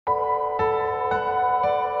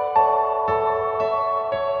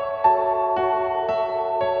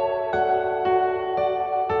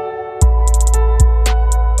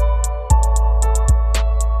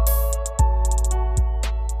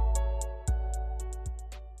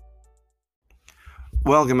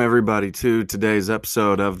Welcome, everybody, to today's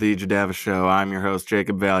episode of The Jadava Show. I'm your host,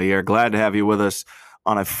 Jacob Valier. Glad to have you with us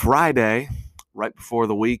on a Friday, right before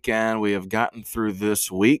the weekend. We have gotten through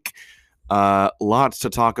this week. Lots to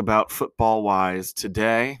talk about football-wise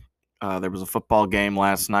today. There was a football game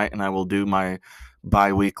last night, and I will do my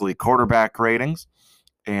bi-weekly quarterback ratings.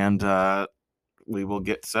 And we will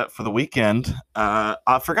get set for the weekend.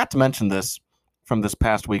 I forgot to mention this from this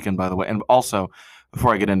past weekend, by the way. And also,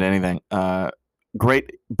 before I get into anything,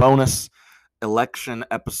 great bonus election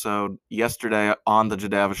episode yesterday on the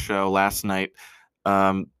Jadava Show last night.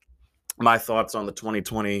 My thoughts on the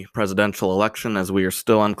 2020 presidential election, as we are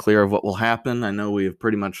still unclear of what will happen. I know we have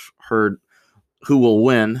pretty much heard who will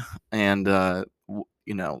win, and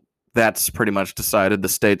that's pretty much decided. The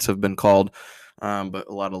states have been called, but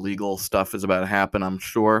a lot of legal stuff is about to happen, I'm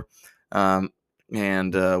sure. And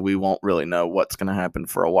we won't really know what's going to happen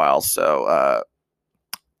for a while. So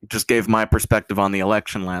just gave my perspective on the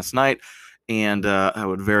election last night, and I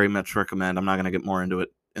would very much recommend. I'm not going to get more into it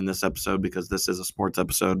in this episode because this is a sports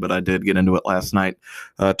episode, but I did get into it last night,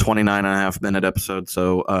 29.5-minute episode.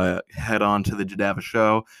 So head on to the Jadava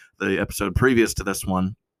Show, the episode previous to this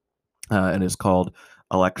one. It is called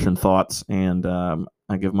Election Thoughts, and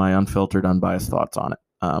I give my unfiltered, unbiased thoughts on it.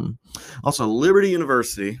 Also, Liberty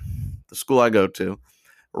University, the school I go to,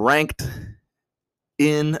 ranked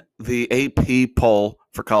in the AP poll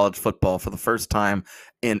for college football for the first time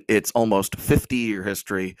in its almost 50-year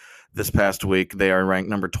history this past week. They are ranked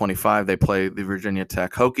number 25. They play the Virginia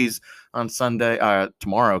Tech Hokies on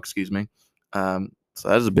tomorrow, excuse me. So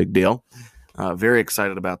that is a big deal. Very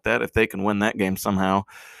excited about that. If they can win that game somehow,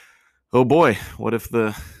 oh boy, what if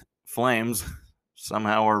the Flames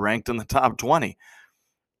somehow are ranked in the top 20?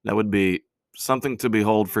 That would be something to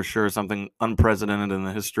behold for sure, something unprecedented in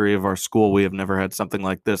the history of our school. We have never had something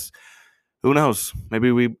like this. Who knows?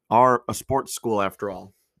 Maybe we are a sports school after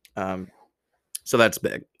all. So that's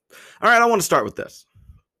big. All right, I want to start with this.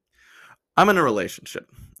 I'm in a relationship.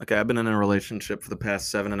 Okay, I've been in a relationship for the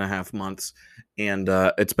past 7.5 months, and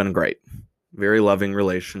it's been great. Very loving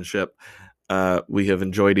relationship. We have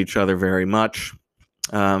enjoyed each other very much.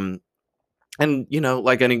 And,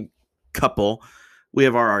 like any couple, we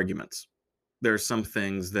have our arguments. There are some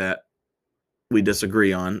things that we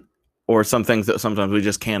disagree on, or some things that sometimes we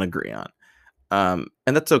just can't agree on.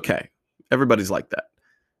 And that's okay. Everybody's like that.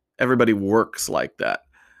 Everybody works like that.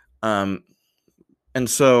 And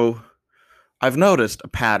so I've noticed a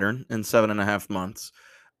pattern in 7.5 months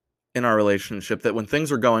in our relationship that when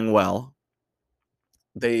things are going well,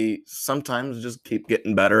 they sometimes just keep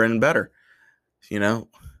getting better and better.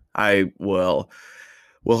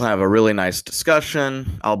 We'll have a really nice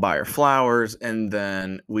discussion. I'll buy her flowers, and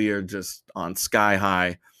then we are just on sky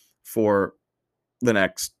high for the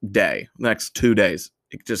next 2 days.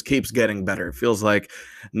 It just keeps getting better. It feels like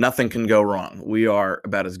nothing can go wrong. We are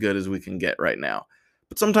about as good as we can get right now.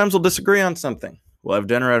 But sometimes we'll disagree on something. We'll have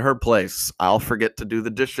dinner at her place. I'll forget to do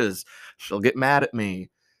the dishes. She'll get mad at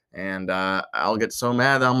me. And I'll get so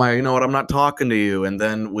mad. I'm like, you know what? I'm not talking to you. And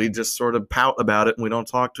then we just sort of pout about it and we don't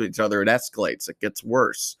talk to each other. It escalates. It gets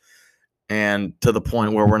worse. And to the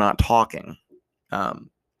point where we're not talking.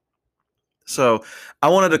 So I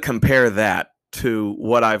wanted to compare that to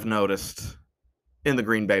what I've noticed in the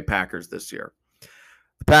Green Bay Packers this year.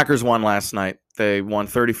 The Packers won last night. They won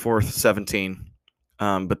 34-17.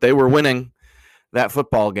 But they were winning that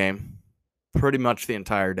football game pretty much the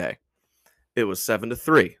entire day. It was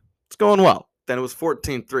 7-3. It's going well. Then it was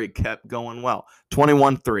 14-3, kept going well.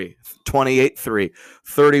 21-3, 28-3,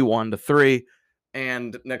 31-3.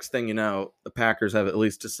 And next thing you know, the Packers have at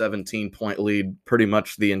least a 17-point lead pretty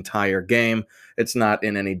much the entire game. It's not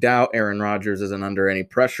in any doubt. Aaron Rodgers isn't under any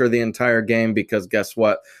pressure the entire game because guess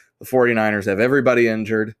what? The 49ers have everybody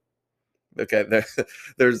injured. Okay,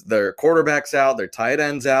 there's their quarterbacks out, their tight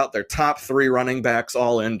ends out, their top 3 running backs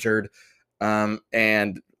all injured.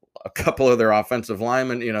 And a couple of their offensive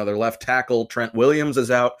linemen, their left tackle, Trent Williams,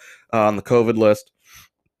 is out on the COVID list.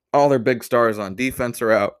 All their big stars on defense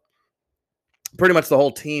are out. Pretty much the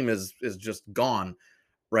whole team is just gone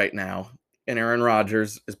right now. And Aaron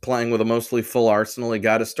Rodgers is playing with a mostly full arsenal. He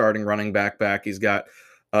got his starting running back. He's got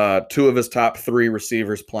 2 of his top 3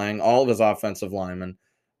 receivers playing, all of his offensive linemen,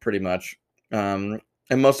 pretty much. And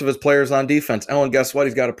most of his players on defense. Oh, and guess what?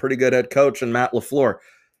 He's got a pretty good head coach in Matt LaFleur.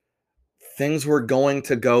 Things were going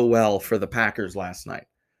to go well for the Packers last night.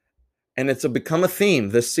 And it's become a theme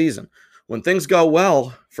this season. When things go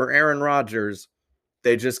well for Aaron Rodgers,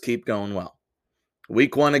 they just keep going well.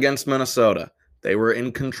 Week 1 against Minnesota, they were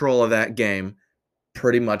in control of that game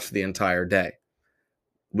pretty much the entire day.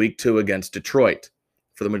 Week 2 against Detroit,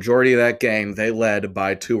 for the majority of that game, they led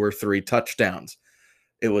by 2 or 3 touchdowns.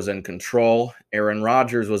 It was in control. Aaron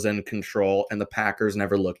Rodgers was in control, and the Packers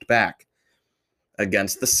never looked back.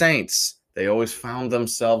 Against the Saints, they always found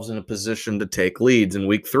themselves in a position to take leads in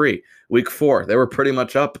week 3. Week 4, they were pretty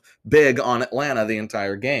much up big on Atlanta the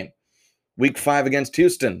entire game. Week 5 against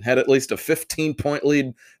Houston, had at least a 15-point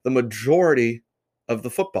lead the majority of the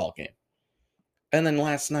football game. And then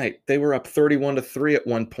last night, they were up 31-3 at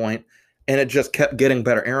one point, and it just kept getting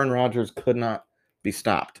better. Aaron Rodgers could not be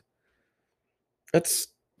stopped. That's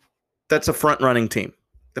a front-running team.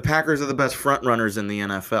 The Packers are the best front-runners in the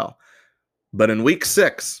NFL. But in week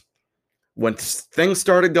 6, when things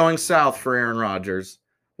started going south for Aaron Rodgers,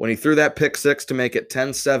 when he threw that pick 6 to make it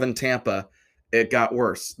 10-7 Tampa, it got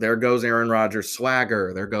worse. There goes Aaron Rodgers'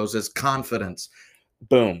 swagger. There goes his confidence.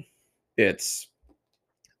 Boom. It's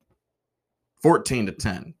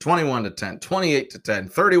 14-10, 21-10,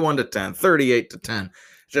 28-10, 31-10, 38-10.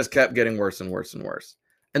 Just kept getting worse and worse and worse.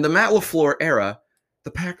 In the Matt LaFleur era,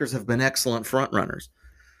 the Packers have been excellent front runners.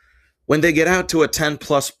 When they get out to a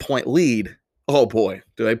 10-plus point lead, oh boy,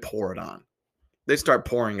 do they pour it on. They start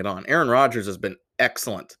pouring it on. Aaron Rodgers has been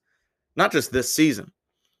excellent, not just this season,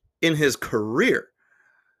 in his career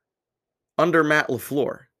under Matt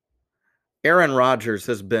LaFleur. Aaron Rodgers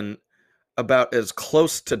has been about as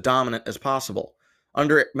close to dominant as possible.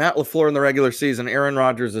 Under Matt LaFleur in the regular season, Aaron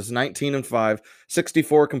Rodgers is 19-5,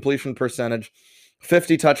 64 completion percentage,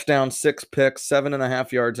 50 touchdowns, 6 picks,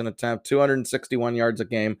 7.5 yards an attempt, 261 yards a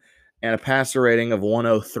game, and a passer rating of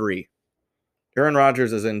 103. Aaron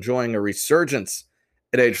Rodgers is enjoying a resurgence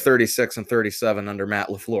at age 36 and 37 under Matt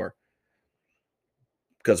LaFleur.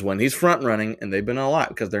 Because when he's front running, and they've been a lot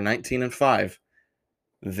because they're 19-5,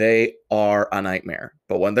 they are a nightmare.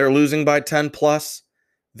 But when they're losing by 10 plus,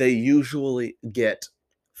 they usually get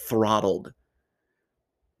throttled.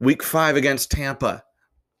 Week 5 against Tampa,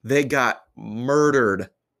 they got murdered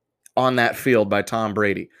on that field by Tom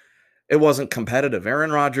Brady. It wasn't competitive.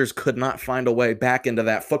 Aaron Rodgers could not find a way back into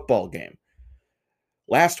that football game.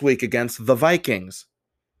 Last week against the Vikings,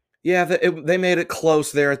 yeah, they made it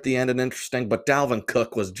close there at the end and interesting, but Dalvin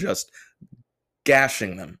Cook was just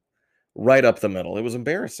gashing them right up the middle. It was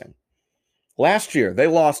embarrassing. Last year, they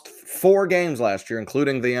lost 4 games last year,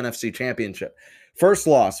 including the NFC Championship. First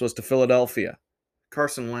loss was to Philadelphia.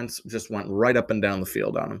 Carson Wentz just went right up and down the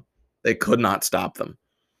field on them. They could not stop them.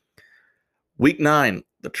 Week 9,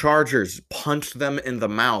 the Chargers punched them in the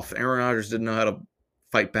mouth. Aaron Rodgers didn't know how to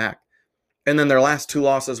fight back. And then their last 2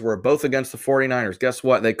 losses were both against the 49ers. Guess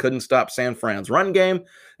what? They couldn't stop San Fran's run game,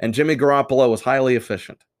 and Jimmy Garoppolo was highly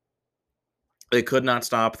efficient. They could not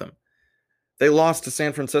stop them. They lost to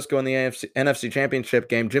San Francisco in the NFC Championship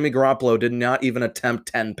game. Jimmy Garoppolo did not even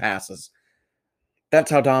attempt 10 passes. That's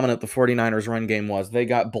how dominant the 49ers run game was. They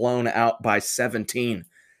got blown out by 17.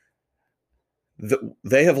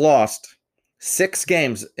 They have lost 6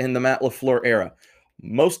 games in the Matt LaFleur era.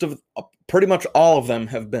 Pretty much all of them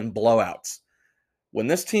have been blowouts. When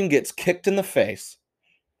this team gets kicked in the face,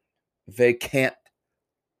 they can't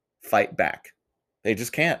fight back. They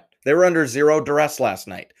just can't. They were under 0 duress last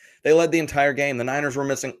night. They led the entire game. The Niners were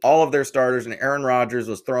missing all of their starters, and Aaron Rodgers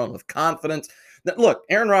was throwing with confidence. Look,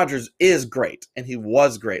 Aaron Rodgers is great, and he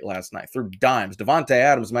was great last night through dimes. Davante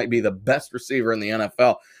Adams might be the best receiver in the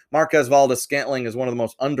NFL. Marquez Valdes-Scantling is one of the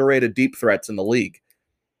most underrated deep threats in the league.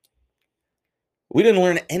 We didn't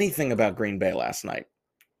learn anything about Green Bay last night.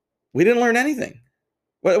 We didn't learn anything.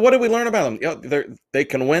 What did we learn about them? They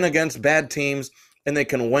can win against bad teams, and they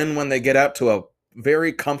can win when they get out to a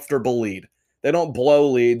very comfortable lead. They don't blow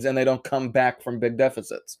leads, and they don't come back from big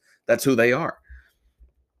deficits. That's who they are.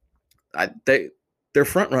 They're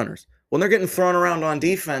front runners. When they're getting thrown around on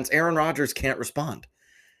defense, Aaron Rodgers can't respond.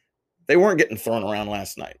 They weren't getting thrown around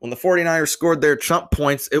last night. When the 49ers scored their chump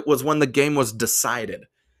points, it was when the game was decided.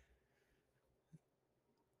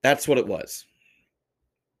 That's what it was.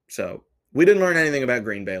 So we didn't learn anything about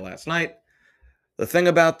Green Bay last night. The thing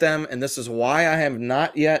about them, and this is why I have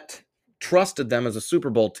not yet trusted them as a Super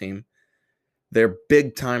Bowl team, they're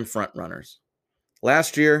big-time front runners.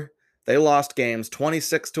 Last year, they lost games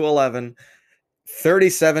 26-11,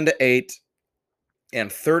 37-8, and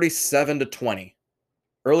 37-20.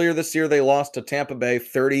 Earlier this year, they lost to Tampa Bay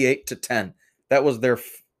 38-10. That was their,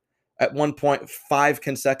 at one point, 5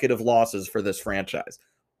 consecutive losses for this franchise.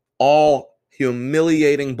 All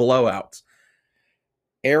humiliating blowouts.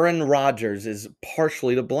 Aaron Rodgers is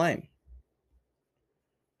partially to blame.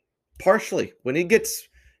 Partially. When he gets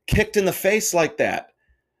kicked in the face like that,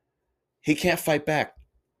 he can't fight back.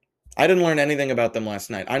 I didn't learn anything about them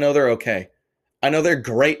last night. I know they're okay. I know they're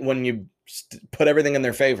great when you put everything in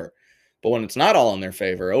their favor. But when it's not all in their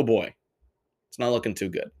favor, oh boy, it's not looking too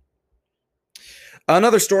good.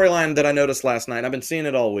 Another storyline that I noticed last night, I've been seeing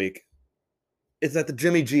it all week, is that the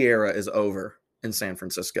Jimmy G era is over in San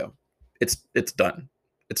Francisco. It's done.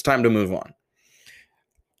 It's time to move on.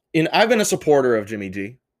 I've been a supporter of Jimmy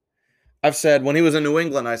G. I've said when he was in New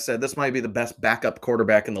England, I said this might be the best backup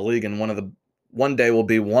quarterback in the league, and one day will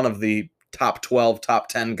be one of the top 12, top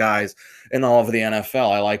 10 guys in all of the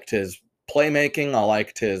NFL. I liked his playmaking. I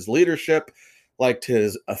liked his leadership. Liked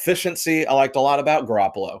his efficiency. I liked a lot about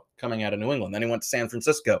Garoppolo coming out of New England. Then he went to San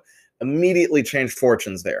Francisco. Immediately changed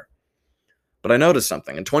fortunes there. But I noticed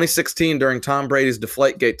something. In 2016, during Tom Brady's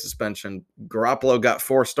Deflategate suspension, Garoppolo got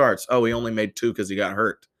 4 starts. Oh, he only made 2 because he got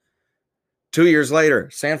hurt. 2 years later,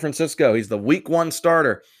 San Francisco, he's the week 1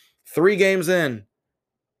 starter. 3 games in.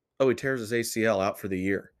 Oh, he tears his ACL, out for the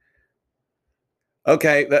year.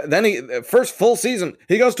 Okay, then first full season,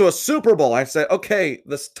 he goes to a Super Bowl. I said, okay,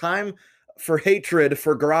 this time for hatred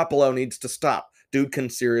for Garoppolo needs to stop. Dude can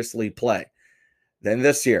seriously play. Then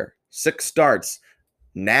this year, 6 starts,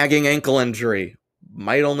 nagging ankle injury,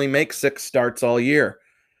 might only make 6 starts all year.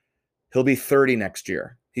 He'll be 30 next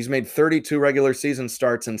year. He's made 32 regular season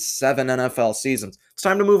starts in 7 NFL seasons. It's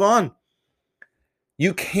time to move on.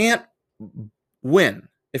 You can't win.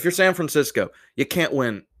 If you're San Francisco, you can't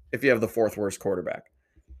win if you have the 4th worst quarterback.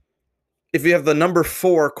 If you have the number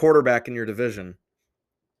 4 quarterback in your division,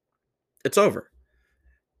 it's over.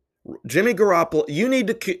 Jimmy Garoppolo, you need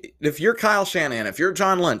to, if you're Kyle Shanahan, if you're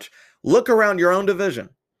John Lynch, look around your own division.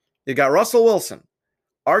 You got Russell Wilson,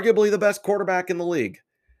 arguably the best quarterback in the league.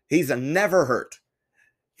 He's a never hurt.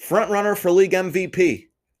 Front runner for league MVP.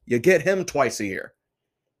 You get him twice a year.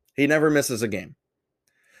 He never misses a game.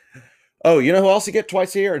 Oh, you know who else you get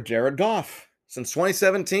twice a year? Jared Goff. Since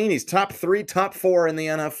 2017, he's top 3, top 4 in the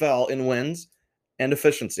NFL in wins and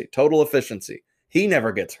efficiency, total efficiency. He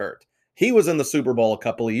never gets hurt. He was in the Super Bowl a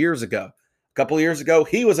couple of years ago. A couple of years ago,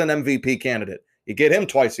 he was an MVP candidate. You get him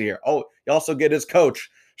twice a year. Oh, you also get his coach,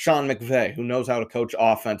 Sean McVay, who knows how to coach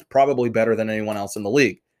offense probably better than anyone else in the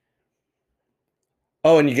league.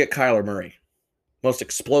 Oh, and you get Kyler Murray, most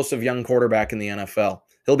explosive young quarterback in the NFL.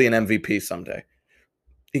 He'll be an MVP someday.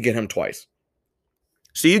 You get him twice.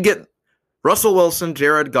 So you get Russell Wilson,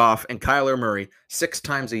 Jared Goff, and Kyler Murray 6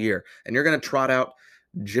 times a year, and you're going to trot out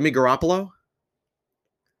Jimmy Garoppolo?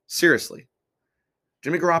 Seriously.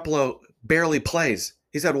 Jimmy Garoppolo barely plays.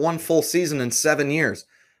 He's had 1 full season in 7 years.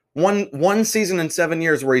 One season in 7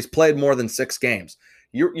 years where he's played more than 6 games.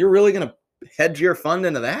 You're really going to hedge your fund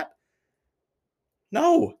into that?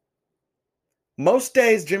 No. Most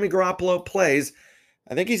days Jimmy Garoppolo plays,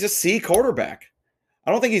 I think he's a C quarterback.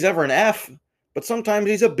 I don't think he's ever an F, but sometimes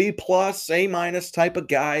he's a B+, A- type of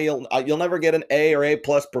guy. You'll never get an A or A+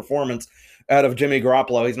 performance out of Jimmy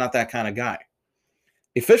Garoppolo. He's not that kind of guy.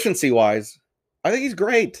 Efficiency-wise, I think he's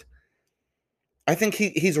great. I think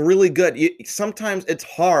he's really good. Sometimes it's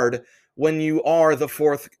hard when you are the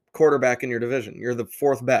 4th quarterback in your division. You're the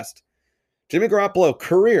 4th best. Jimmy Garoppolo,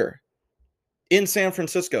 career in San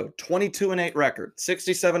Francisco, 22-8 record,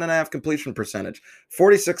 67.5 completion percentage,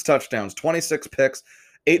 46 touchdowns, 26 picks,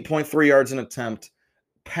 8.3 yards an attempt,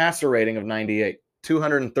 passer rating of 98,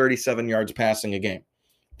 237 yards passing a game.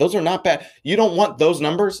 Those are not bad. You don't want those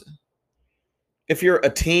numbers if you're a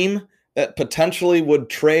team that potentially would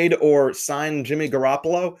trade or sign Jimmy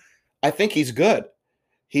Garoppolo. I think he's good.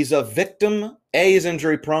 He's a victim. He's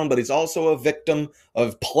injury prone, but he's also a victim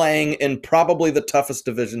of playing in probably the toughest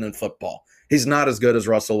division in football. He's not as good as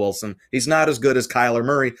Russell Wilson. He's not as good as Kyler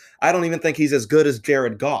Murray. I don't even think he's as good as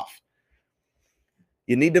Jared Goff.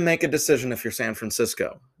 You need to make a decision if you're San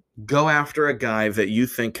Francisco. Go after a guy that you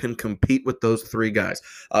think can compete with those 3 guys.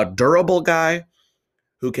 A durable guy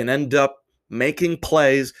who can end up making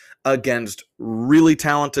plays against really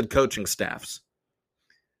talented coaching staffs.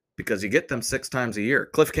 Because you get them 6 times a year.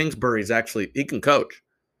 Cliff Kingsbury's he can coach.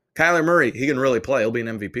 Kyler Murray, he can really play. He'll be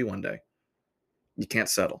an MVP one day. You can't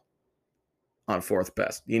settle on 4th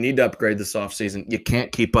best. You need to upgrade this offseason. You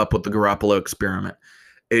can't keep up with the Garoppolo experiment.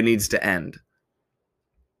 It needs to end.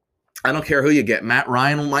 I don't care who you get. Matt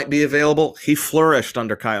Ryan might be available. He flourished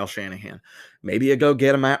under Kyle Shanahan. Maybe you go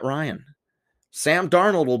get a Matt Ryan. Sam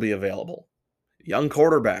Darnold will be available. Young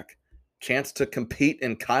quarterback. Chance to compete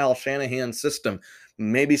in Kyle Shanahan's system.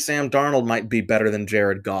 Maybe Sam Darnold might be better than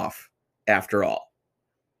Jared Goff after all.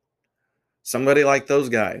 Somebody like those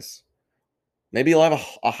guys. Maybe you'll have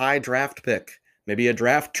a high draft pick. Maybe you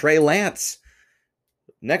draft Trey Lance.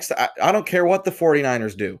 Next, I don't care what the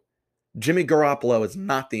 49ers do. Jimmy Garoppolo is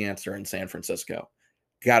not the answer in San Francisco.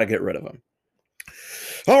 Got to get rid of him.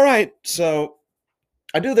 All right, so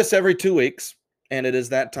I do this every 2 weeks, and it is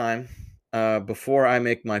that time. Before I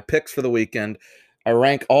make my picks for the weekend, I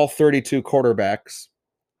rank all 32 quarterbacks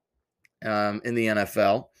in the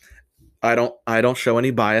NFL. I don't show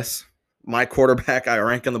any bias. My quarterback I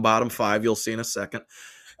rank in the bottom 5. You'll see in a second.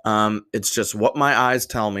 It's just what my eyes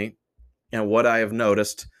tell me and what I have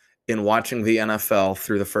noticed in watching the NFL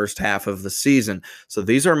through the first half of the season. So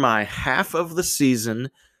these are my half of the season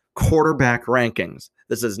quarterback rankings.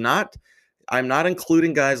 I'm not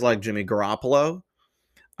including guys like Jimmy Garoppolo.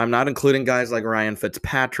 I'm not including guys like Ryan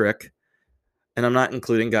Fitzpatrick. And I'm not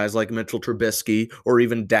including guys like Mitchell Trubisky or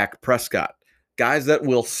even Dak Prescott. Guys that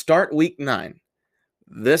will start week 9.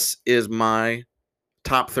 This is my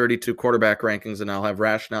top 32 quarterback rankings, and I'll have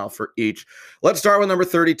rationale for each. Let's start with number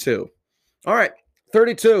 32. All right,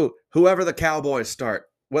 32, whoever the Cowboys start,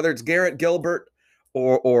 whether it's Garrett Gilbert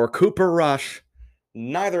or Cooper Rush,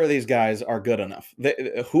 neither of these guys are good enough.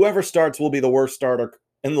 Whoever starts will be the worst starter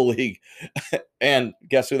in the league. And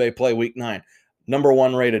guess who they play week 9? Number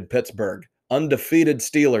 1 rated Pittsburgh. Undefeated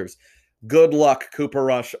Steelers. Good luck, Cooper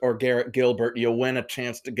Rush or Garrett Gilbert. You win a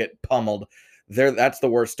chance to get pummeled. That's the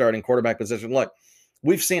worst starting quarterback position. Look,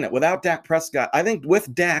 we've seen it. Without Dak Prescott, I think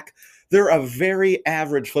with Dak, they're a very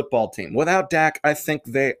average football team. Without Dak, I think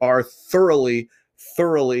they are thoroughly,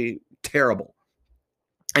 thoroughly terrible.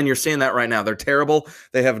 And you're seeing that right now. They're terrible.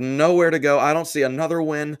 They have nowhere to go. I don't see another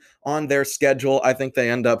win on their schedule. I think they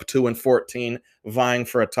end up 2-14, vying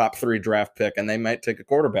for a top 3 draft pick, and they might take a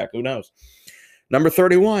quarterback. Who knows? Number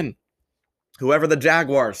 31, whoever the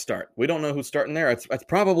Jaguars start. We don't know who's starting there. It's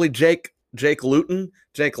probably Jake Luton.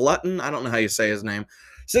 I don't know how you say his name.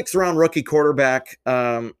 6th-round rookie quarterback.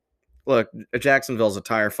 Look, Jacksonville's a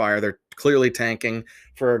tire fire. They're clearly tanking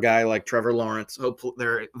for a guy like Trevor Lawrence.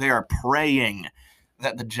 They are praying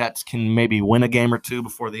that the Jets can maybe win a game or two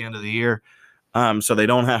before the end of the year, so they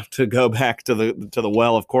don't have to go back to the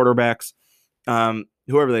well of quarterbacks.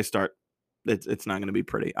 Whoever they start, it's not going to be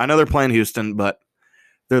pretty. I know they're playing Houston, but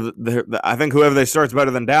I think whoever they start is better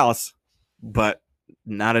than Dallas, but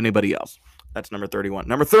not anybody else. That's number 31.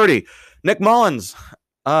 Number 30, Nick Mullins.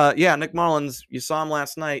 Nick Mullins. You saw him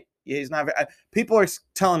last night. He's not. People are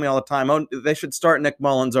telling me all the time, oh, they should start Nick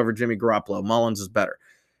Mullins over Jimmy Garoppolo. Mullins is better.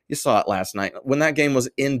 You saw it last night. When that game was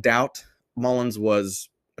in doubt, Mullins was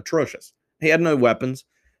atrocious. He had no weapons.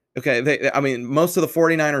 Okay, most of the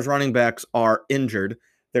 49ers running backs are injured.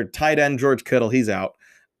 Their tight end, George Kittle, he's out.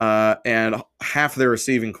 And half their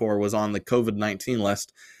receiving core was on the COVID-19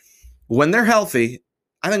 list. When they're healthy,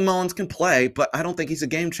 I think Mullins can play, but I don't think he's a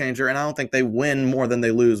game changer, and I don't think they win more than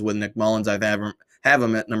they lose with Nick Mullins. I have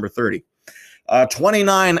him at number 30.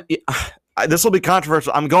 29, this will be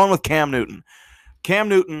controversial. I'm going with Cam Newton. Cam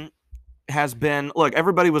Newton has been, look,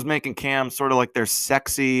 everybody was making Cam sort of like their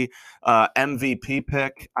sexy MVP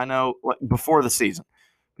pick. I know before the season,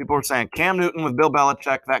 people were saying Cam Newton with Bill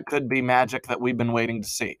Belichick, that could be magic that we've been waiting to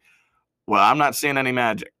see. Well, I'm not seeing any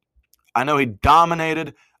magic. I know he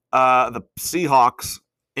dominated the Seahawks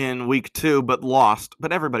in week 2, but lost.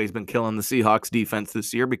 But everybody's been killing the Seahawks defense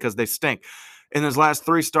this year because they stink. In his last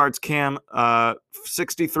 3 starts, Cam,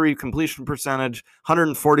 63 completion percentage,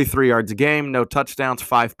 143 yards a game, no touchdowns,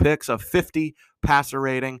 5 picks, a 50 passer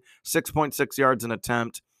rating, 6.6 yards an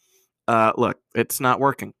attempt. Look, it's not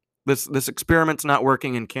working. This experiment's not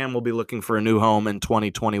working, and Cam will be looking for a new home in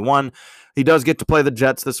 2021. He does get to play the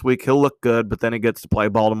Jets this week. He'll look good, but then he gets to play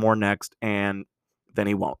Baltimore next, and then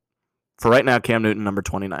he won't. For right now, Cam Newton, number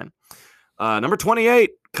 29. Number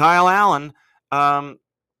 28, Kyle Allen.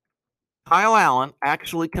 Kyle Allen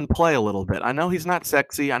actually can play a little bit. I know he's not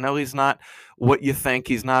sexy. I know he's not what you think.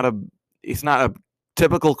 He's not a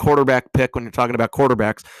typical quarterback pick when you're talking about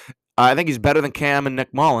quarterbacks. I think he's better than Cam and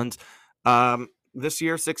Nick Mullins. This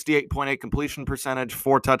year, 68.8 completion percentage,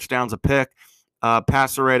 4 touchdowns a pick,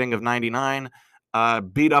 passer rating of 99.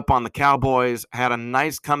 Beat up on the Cowboys, had a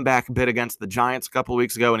nice comeback bid against the Giants a couple of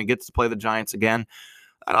weeks ago, and he gets to play the Giants again.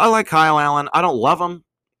 I like Kyle Allen. I don't love him.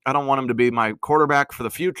 I don't want him to be my quarterback for the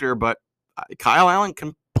future, but Kyle Allen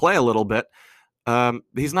can play a little bit.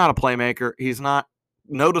 He's not a playmaker. He's not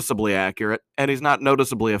noticeably accurate, and he's not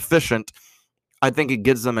noticeably efficient. I think it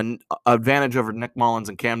gives them an advantage over Nick Mullins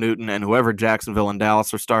and Cam Newton and whoever Jacksonville and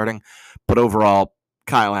Dallas are starting. But overall,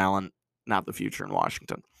 Kyle Allen, not the future in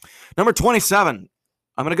Washington. Number 27,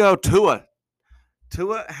 I'm going to go Tua.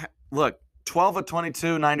 Tua, look, 12 of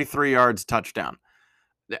 22, 93 yards, touchdown.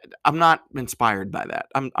 I'm not inspired by that.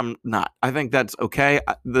 I'm not. I think that's okay.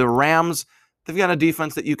 The Rams, they've got a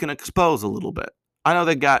defense that you can expose a little bit. I know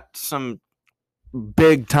they got some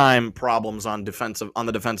big time problems on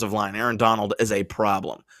the defensive line. Aaron Donald is a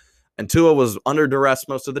problem, and Tua was under duress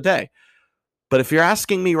most of the day. But if you're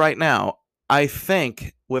asking me right now, I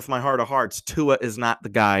think with my heart of hearts, Tua is not the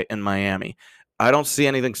guy in Miami. I don't see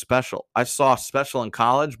anything special. I saw special in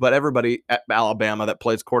college, but everybody at Alabama that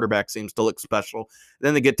plays quarterback seems to look special.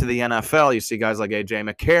 Then they get to the NFL, you see guys like A.J.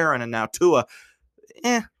 McCarron and now Tua.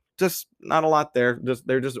 Just not a lot there.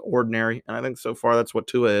 They're just ordinary, and I think so far that's what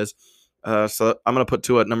Tua is. So I'm going to put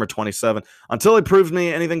Tua at number 27 until he proves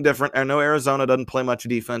me anything different. I know Arizona doesn't play much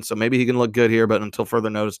defense, so maybe he can look good here, but until further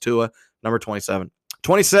notice, Tua, number 27.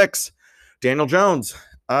 26, Daniel Jones.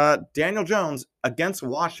 Daniel Jones against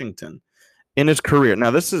Washington in his career.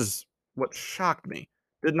 Now, this is what shocked me.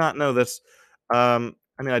 Did not know this. I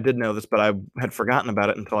did know this, but I had forgotten about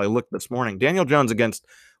it until I looked this morning. Daniel Jones against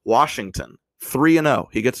Washington, 3-0.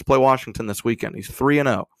 He gets to play Washington this weekend. He's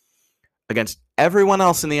 3-0. Against everyone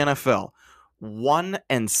else in the NFL,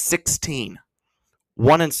 1-16.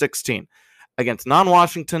 1-16. Against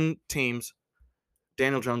non-Washington teams,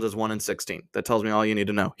 Daniel Jones is 1-16. That tells me all you need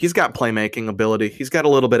to know. He's got playmaking ability. He's got a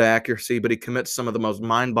little bit of accuracy, but he commits some of the most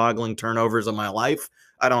mind-boggling turnovers of my life.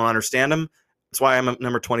 I don't understand him. That's why I'm at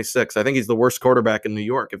number 26. I think he's the worst quarterback in New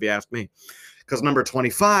York, if you ask me. Because number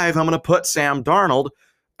 25, I'm going to put Sam Darnold.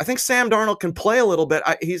 I think Sam Darnold can play a little bit.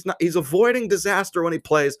 He's avoiding disaster when he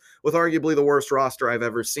plays with arguably the worst roster I've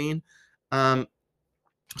ever seen.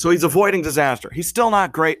 So he's avoiding disaster. He's still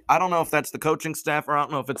not great. I don't know if that's the coaching staff, or I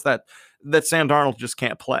don't know if it's that Sam Darnold just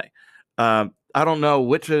can't play. I don't know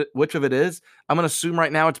which of it is. I'm going to assume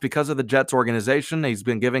right now it's because of the Jets organization. He's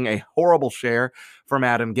been giving a horrible share from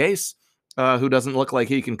Adam Gase, who doesn't look like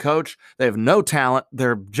he can coach. They have no talent.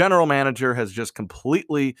 Their general manager has just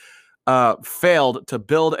completely failed to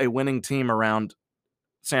build a winning team around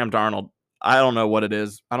Sam Darnold. I don't know what it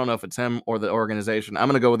is. I don't know if it's him or the organization. I'm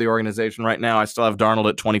going to go with the organization right now. I still have Darnold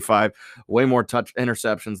at 25, way more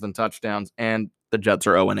interceptions than touchdowns, and the Jets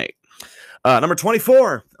are 0-8. Number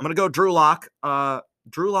 24, I'm going to go Drew Lock.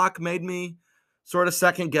 Drew Lock made me sort of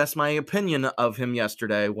second guess my opinion of him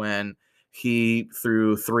yesterday when he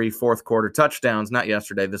threw 3 fourth-quarter touchdowns. Not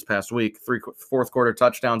yesterday, this past week. 3 fourth-quarter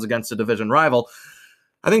touchdowns against a division rival.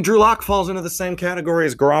 I think Drew Lock falls into the same category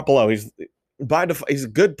as Garoppolo. He's a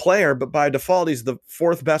good player, but by default, he's the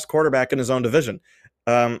 4th best quarterback in his own division.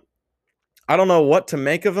 I don't know what to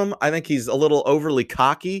make of him. I think he's a little overly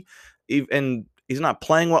cocky, and he's not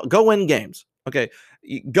playing well. Go win games. Okay,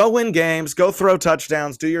 go win games, go throw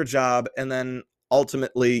touchdowns, do your job, and then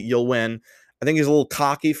ultimately you'll win. I think he's a little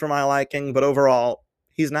cocky for my liking, but overall,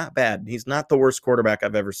 he's not bad. He's not the worst quarterback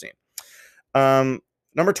I've ever seen.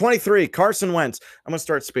 Number 23, Carson Wentz. I'm going to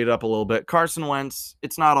start speed up a little bit. Carson Wentz,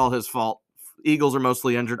 it's not all his fault. Eagles are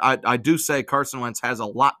mostly injured. I do say Carson Wentz has a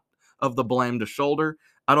lot of the blame to shoulder.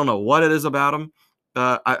 I don't know what it is about him.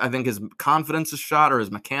 I think his confidence is shot, or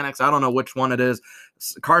his mechanics. I don't know which one it is.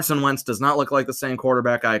 Carson Wentz does not look like the same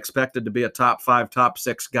quarterback I expected to be a top 5, top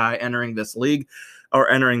 6 guy entering this league or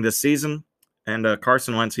entering this season. And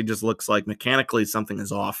Carson Wentz, he just looks like mechanically something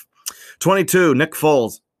is off. 22, Nick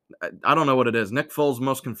Foles. I don't know what it is. Nick Foles,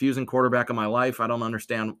 most confusing quarterback of my life. I don't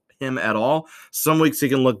understand him at all. Some weeks he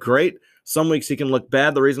can look great. Some weeks he can look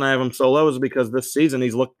bad. The reason I have him so low is because this season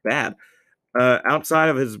he's looked bad. Outside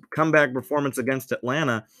of his comeback performance against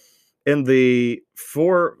Atlanta, in the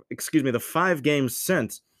 5 games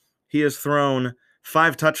since, he has thrown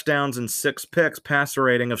 5 touchdowns and 6 picks, passer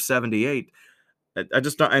rating of 78. I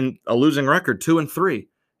just don't, and a losing record, 2-3.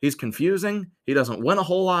 He's confusing. He doesn't win a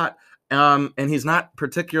whole lot. And he's not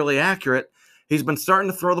particularly accurate. He's been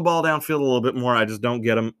starting to throw the ball downfield a little bit more. I just don't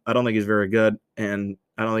get him. I don't think he's very good, and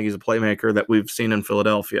I don't think he's a playmaker that we've seen in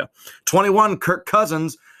Philadelphia. 21, Kirk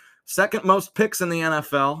Cousins, 2nd most picks in the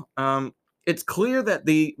NFL. It's clear that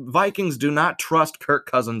the Vikings do not trust Kirk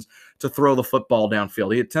Cousins to throw the football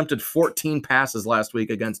downfield. He attempted 14 passes last week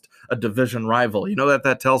against a division rival. You know what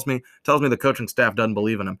that tells me? It tells me the coaching staff doesn't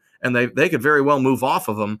believe in him, and they could very well move off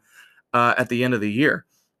of him at the end of the year.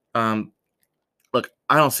 Look,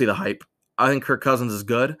 I don't see the hype. I think Kirk Cousins is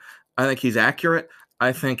good. I think he's accurate.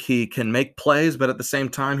 I think he can make plays, but at the same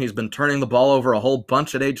time, he's been turning the ball over a whole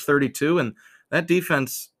bunch at age 32, and that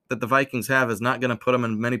defense that the Vikings have is not going to put him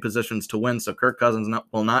in many positions to win, so Kirk Cousins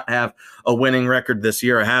will not have a winning record this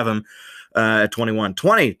year. I have him at 21.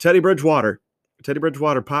 20, Teddy Bridgewater. Teddy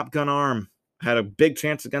Bridgewater, pop gun arm, had a big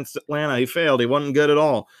chance against Atlanta. He failed. He wasn't good at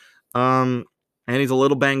all, and he's a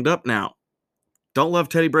little banged up now. Don't love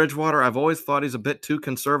Teddy Bridgewater. I've always thought he's a bit too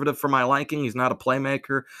conservative for my liking. He's not a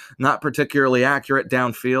playmaker, not particularly accurate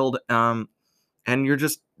downfield, and you're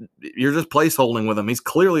just placeholding with him. He's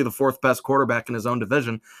clearly the 4th best quarterback in his own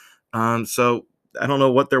division. So I don't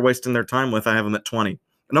know what they're wasting their time with. I have him at 20.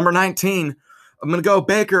 Number 19, I'm going to go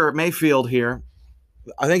Baker Mayfield here.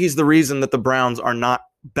 I think he's the reason that the Browns are not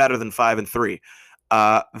better than 5-3.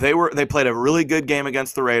 They played a really good game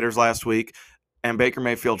against the Raiders last week. and Baker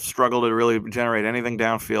Mayfield struggled to really generate anything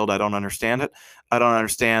downfield. I don't understand it. I don't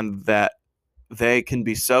understand that they can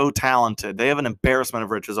be so talented. They have an embarrassment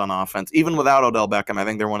of riches on offense. Even without Odell Beckham, I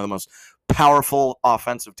think they're one of the most powerful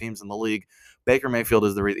offensive teams in the league. Baker Mayfield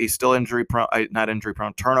is the reason. He's still injury prone, not injury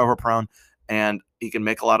prone, turnover prone, and he can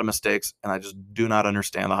make a lot of mistakes, and I just do not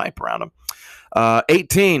understand the hype around him.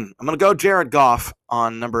 18, I'm going to go Jared Goff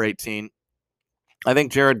on number 18. I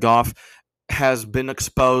think Jared Goff has been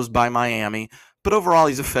exposed by Miami, but overall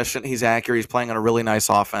he's efficient, he's accurate, he's playing on a really nice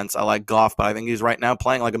offense. I like Goff, but I think he's right now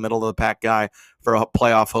playing like a middle-of-the-pack guy for a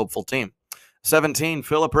playoff hopeful team. 17,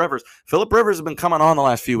 Phillip Rivers. Phillip Rivers has been coming on the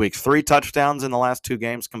last few weeks. 3 touchdowns in the last 2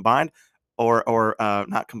 games combined, or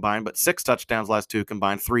not combined, but 6 touchdowns last 2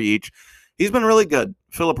 combined, 3 each. He's been really good.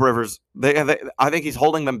 Phillip Rivers, I think he's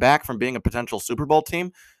holding them back from being a potential Super Bowl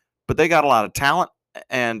team, but they got a lot of talent,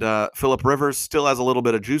 and Phillip Rivers still has a little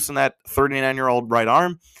bit of juice in that 39-year-old right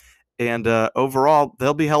arm, and overall,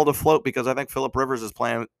 they'll be held afloat because I think Phillip Rivers is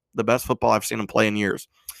playing the best football I've seen him play in years.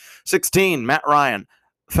 16, Matt Ryan.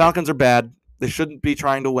 Falcons are bad. They shouldn't be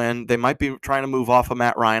trying to win. They might be trying to move off of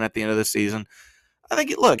Matt Ryan at the end of the season. I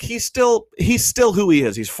think, look, he's still who he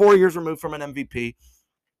is. He's 4 years removed from an MVP.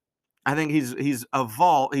 I think he's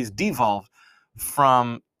devolved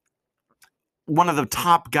from one of the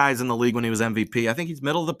top guys in the league when he was MVP. I think he's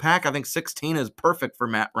middle of the pack. I think 16 is perfect for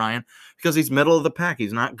Matt Ryan because he's middle of the pack.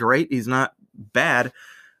 He's not great. He's not bad.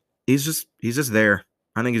 He's just there.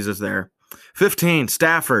 I think he's just there. 15,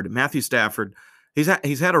 Matthew Stafford. He's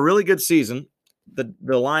had a really good season.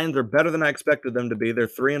 The Lions are better than I expected them to be. They're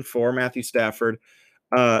 3-4. Matthew Stafford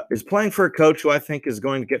is playing for a coach who I think is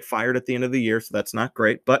going to get fired at the end of the year, so that's not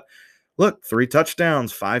great. But look, 3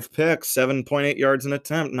 touchdowns, 5 picks, 7.8 yards an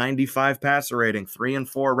attempt, 95 passer rating,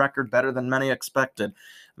 3-4 record, better than many expected.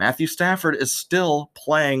 Matthew Stafford is still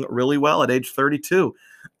playing really well at age 32.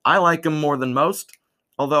 I like him more than most,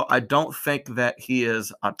 although I don't think that he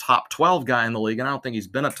is a top 12 guy in the league, and I don't think he's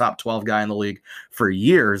been a top 12 guy in the league for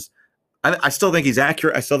years. I still think he's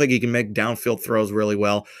accurate. I still think he can make downfield throws really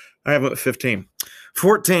well. I have him at 15.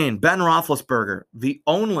 14, Ben Roethlisberger. The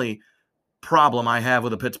only problem I have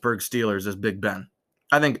with the Pittsburgh Steelers is Big Ben.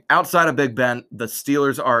 I think outside of Big Ben, the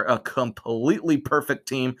Steelers are a completely perfect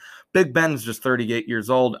team. Big Ben's just 38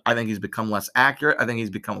 years old. I think he's become less accurate. I think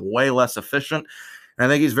he's become way less efficient. And I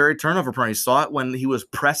think he's very turnover prone. You saw it when he was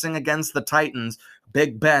pressing against the Titans.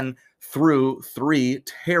 Big Ben threw 3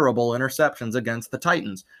 terrible interceptions against the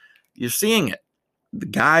Titans. You're seeing it. The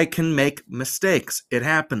guy can make mistakes. It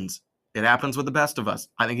happens. It happens with the best of us.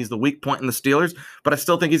 I think he's the weak point in the Steelers, but I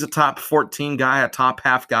still think he's a top 14 guy, a top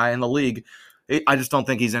half guy in the league. I just don't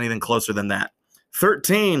think he's anything closer than that.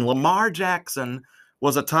 13, Lamar Jackson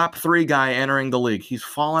was a top 3 guy entering the league. He's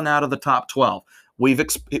fallen out of the top 12.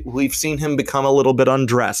 We've seen him become a little bit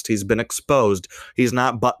undressed. He's been exposed. He's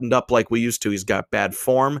not buttoned up like we used to. He's got bad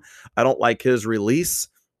form. I don't like his release.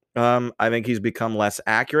 I think he's become less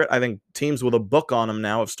accurate. I think teams with a book on him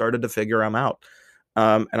now have started to figure him out.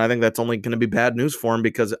 And I think that's only going to be bad news for him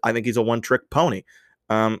because I think he's a one-trick pony.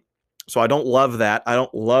 So I don't love that. I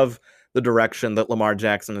don't love the direction that Lamar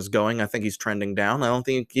Jackson is going. I think he's trending down. I don't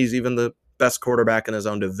think he's even the best quarterback in his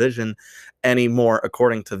own division anymore,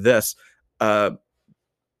 according to this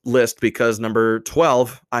list, because number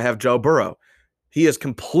 12, I have Joe Burrow. He has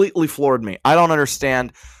completely floored me. I don't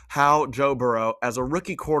understand how Joe Burrow, as a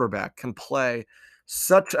rookie quarterback, can play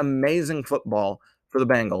such amazing football for the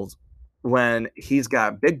Bengals when he's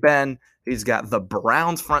got Big Ben, he's got the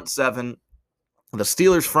Browns front 7, the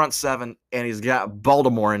Steelers front 7, and he's got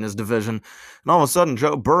Baltimore in his division. And all of a sudden,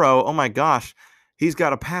 Joe Burrow, oh my gosh, he's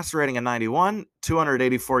got a passer rating of 91,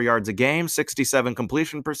 284 yards a game, 67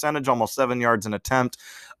 completion percentage, almost 7 yards an attempt,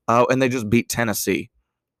 and they just beat Tennessee,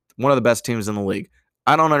 one of the best teams in the league.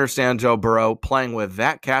 I don't understand Joe Burrow playing with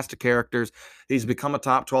that cast of characters. He's become a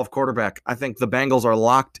top 12 quarterback. I think the Bengals are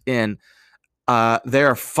locked in. They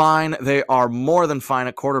are fine. They are more than fine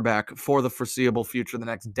at quarterback for the foreseeable future, the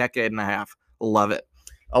next decade and a half. Love it.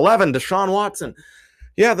 11, Deshaun Watson.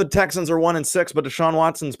 Yeah, the Texans are 1-6, but Deshaun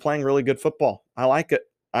Watson's playing really good football. I like it.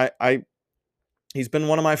 He's been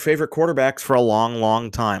one of my favorite quarterbacks for a long, long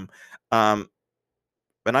time. And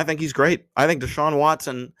I think he's great. I think Deshaun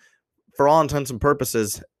Watson, for all intents and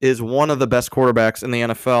purposes, is one of the best quarterbacks in the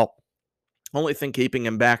NFL. Only thing keeping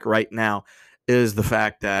him back right now is the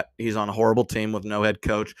fact that he's on a horrible team with no head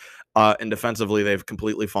coach, and defensively they've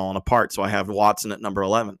completely fallen apart. So I have Watson at number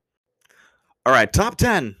 11. All right, top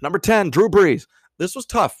 10. Number 10, Drew Brees. This was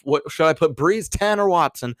tough. What should I put, Brees 10 or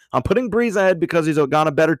Watson? I'm putting Brees ahead because he's got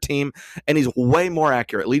a better team and he's way more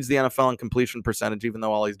accurate. Leads the NFL in completion percentage, even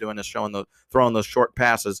though all he's doing is throwing those short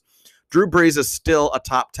passes. Drew Brees is still a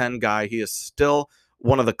top 10 guy. He is still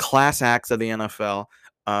one of the class acts of the NFL.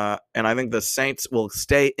 And I think the Saints will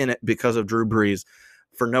stay in it because of Drew Brees.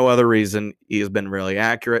 For no other reason, he has been really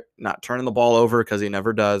accurate, not turning the ball over because he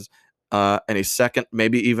never does. And he's second,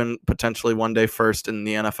 maybe even potentially one day first in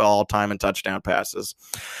the NFL all-time in touchdown passes.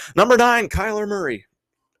 Number 9, Kyler Murray.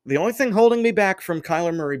 The only thing holding me back from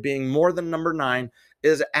Kyler Murray being more than number 9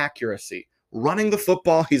 is accuracy. Running the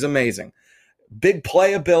football, he's amazing. Big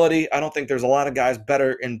playability, I don't think there's a lot of guys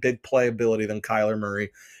better in big playability than Kyler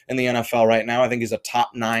Murray in the NFL right now. I think he's a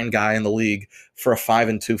top 9 guy in the league for a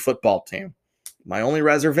 5-2 football team. My only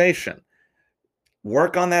reservation,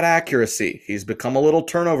 work on that accuracy. He's become a little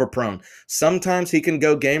turnover prone. Sometimes he can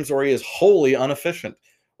go games where he is wholly inefficient,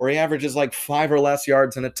 where he averages like 5 or less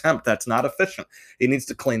yards an attempt. That's not efficient. He needs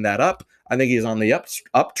to clean that up. I think he's on the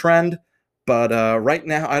uptrend, but right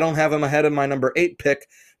now I don't have him ahead of my number 8 pick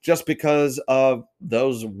just because of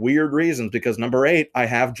those weird reasons. Because number 8, I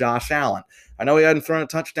have Josh Allen. I know he hadn't thrown a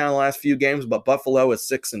touchdown in the last few games, but Buffalo is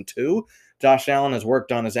 6-2. Josh Allen has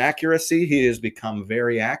worked on his accuracy. He has become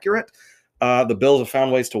very accurate. The Bills have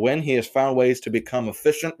found ways to win. He has found ways to become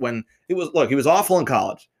efficient when he was awful in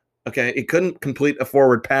college. Okay, he couldn't complete a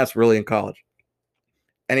forward pass really in college.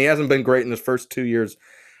 And he hasn't been great in his first 2 years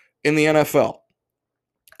in the NFL.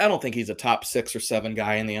 I don't think he's a top 6 or 7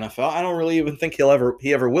 guy in the NFL. I don't really even think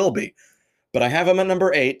he ever will be. But I have him at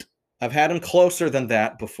number 8. I've had him closer than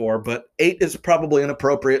that before, but 8 is probably an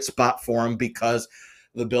appropriate spot for him because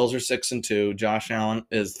the Bills are 6-2. Josh Allen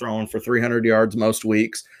is throwing for 300 yards most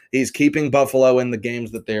weeks. He's keeping Buffalo in the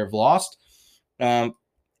games that they have lost. And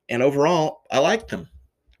overall, I like them.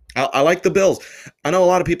 I like the Bills. I know a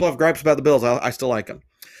lot of people have gripes about the Bills. I still like them.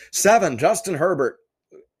 7, Justin Herbert.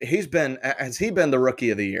 Has he been the rookie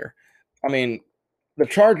of the year? I mean, the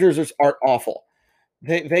Chargers are awful.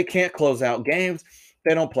 They can't close out games.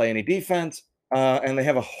 They don't play any defense. And they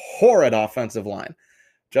have a horrid offensive line.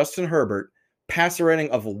 Justin Herbert, passer rating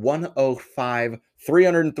of 105,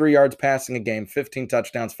 303 yards passing a game, 15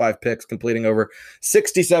 touchdowns, 5 picks, completing over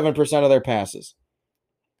 67% of their passes.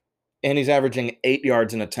 And he's averaging 8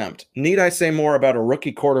 yards an attempt. Need I say more about a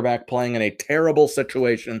rookie quarterback playing in a terrible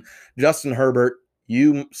situation? Justin Herbert,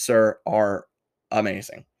 you, sir, are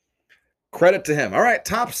amazing. Credit to him. All right,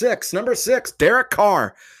 top 6. Number 6, Derek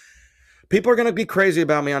Carr. People are going to be crazy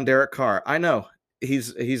about me on Derek Carr. I know.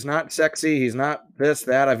 He's not sexy. He's not this,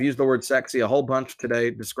 that. I've used the word sexy a whole bunch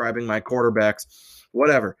today describing my quarterbacks.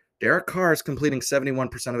 Whatever. Derek Carr is completing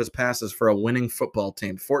 71% of his passes for a winning football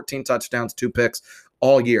team. 14 touchdowns, 2 picks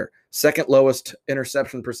all year. Second lowest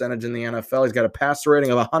interception percentage in the NFL. He's got a passer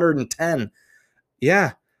rating of 110.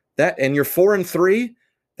 Yeah, and you're 4-3.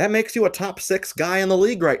 That makes you a top 6 guy in the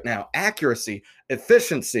league right now. Accuracy,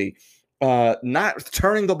 efficiency, not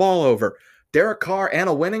turning the ball over. Derek Carr and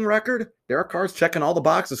a winning record. Derek Carr's checking all the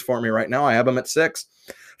boxes for me right now. I have him at 6.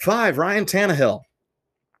 5, Ryan Tannehill.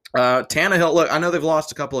 Tannehill, look, I know they've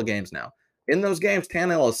lost a couple of games now. In those games,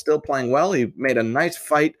 Tannehill is still playing well. He made a nice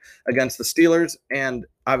fight against the Steelers, and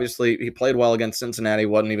obviously he played well against Cincinnati.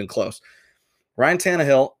 Wasn't even close. Ryan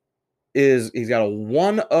Tannehill he's got a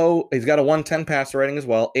 1.0, he's got a 110 passer rating as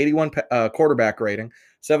well, 81 quarterback rating,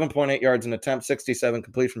 7.8 yards an attempt, 67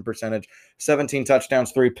 completion percentage, 17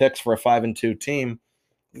 touchdowns, 3 picks for a 5-2 team.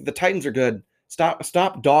 The Titans are good.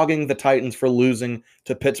 Stop dogging the Titans for losing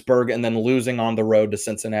to Pittsburgh and then losing on the road to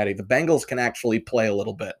Cincinnati. The Bengals can actually play a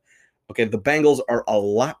little bit. Okay, the Bengals are a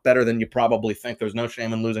lot better than you probably think. There's no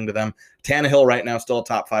shame in losing to them. Tannehill right now still a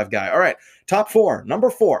top 5 guy. All right, top 4. Number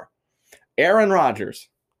 4, Aaron Rodgers.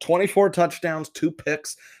 24 touchdowns, 2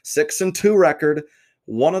 picks, 6-2 record.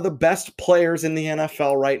 One of the best players in the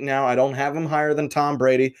NFL right now. I don't have him higher than Tom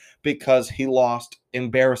Brady because he lost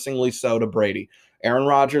embarrassingly so to Brady. Aaron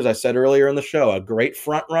Rodgers, I said earlier in the show, a great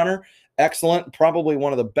front runner, excellent, probably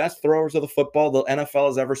one of the best throwers of the football the NFL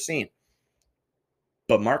has ever seen.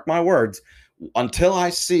 But mark my words, until I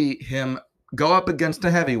see him go up against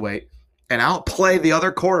a heavyweight and outplay the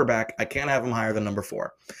other quarterback, I can't have him higher than number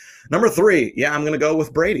 4. Number 3, yeah, I'm going to go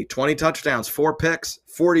with Brady. 20 touchdowns, 4 picks,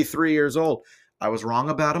 43 years old. I was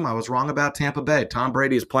wrong about him. I was wrong about Tampa Bay. Tom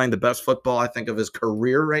Brady is playing the best football, I think, of his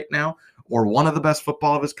career right now, or one of the best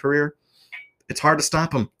football of his career. It's hard to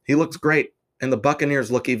stop him. He looks great, and the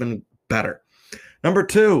Buccaneers look even better. Number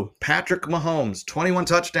 2, Patrick Mahomes. 21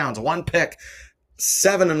 touchdowns, 1 pick,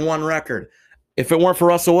 7-1 record. If it weren't for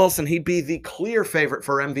Russell Wilson, he'd be the clear favorite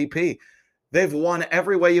for MVP. They've won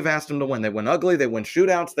every way you've asked them to win. They win ugly, they win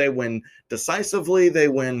shootouts, they win decisively, they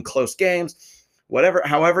win close games.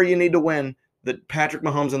 However you need to win, that Patrick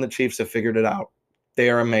Mahomes and the Chiefs have figured it out. They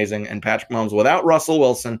are amazing, and Patrick Mahomes, without Russell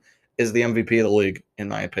Wilson, is the MVP of the league, in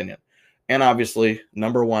my opinion. And obviously,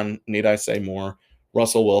 number one, need I say more,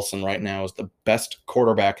 Russell Wilson right now is the best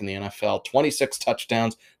quarterback in the NFL. 26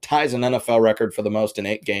 touchdowns, ties an NFL record for the most in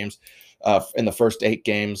 8 games, in the first 8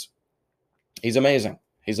 games. He's amazing.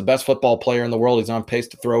 He's the best football player in the world. He's on pace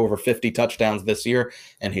to throw over 50 touchdowns this year,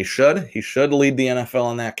 and he should. He should lead the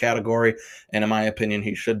NFL in that category, and in my opinion,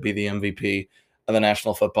 he should be the MVP of the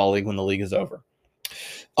National Football League when the league is over.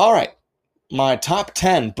 All right, my top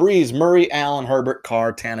 10, Brees, Murray, Allen, Herbert,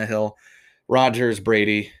 Carr, Tannehill, Rodgers,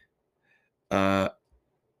 Brady, Mahomes,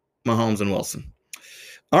 and Wilson.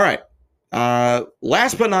 All right,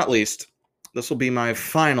 last but not least, this will be my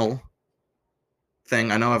final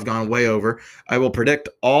thing. I know I've gone way over. I will predict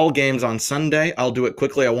all games on Sunday. I'll do it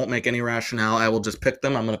quickly. I won't make any rationale. I will just pick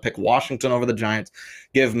them. I'm going to pick Washington over the Giants.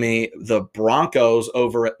 Give me the Broncos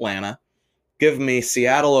over Atlanta. Give me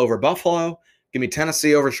Seattle over Buffalo. Give me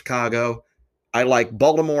Tennessee over Chicago. I like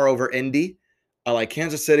Baltimore over Indy. I like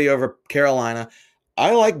Kansas City over Carolina.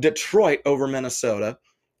 I like Detroit over Minnesota.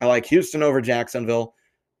 I like Houston over Jacksonville.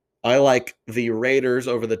 I like the Raiders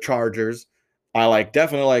over the Chargers. I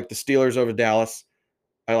definitely like the Steelers over Dallas.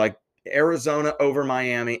 I like Arizona over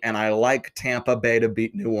Miami, and I like Tampa Bay to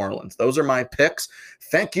beat New Orleans. Those are my picks.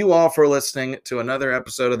 Thank you all for listening to another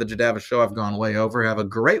episode of the Jadava Show. I've gone way over. Have a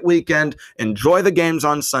great weekend. Enjoy the games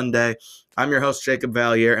on Sunday. I'm your host, Jacob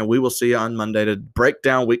Valier, and we will see you on Monday to break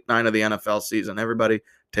down Week 9 of the NFL season. Everybody,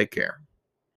 take care.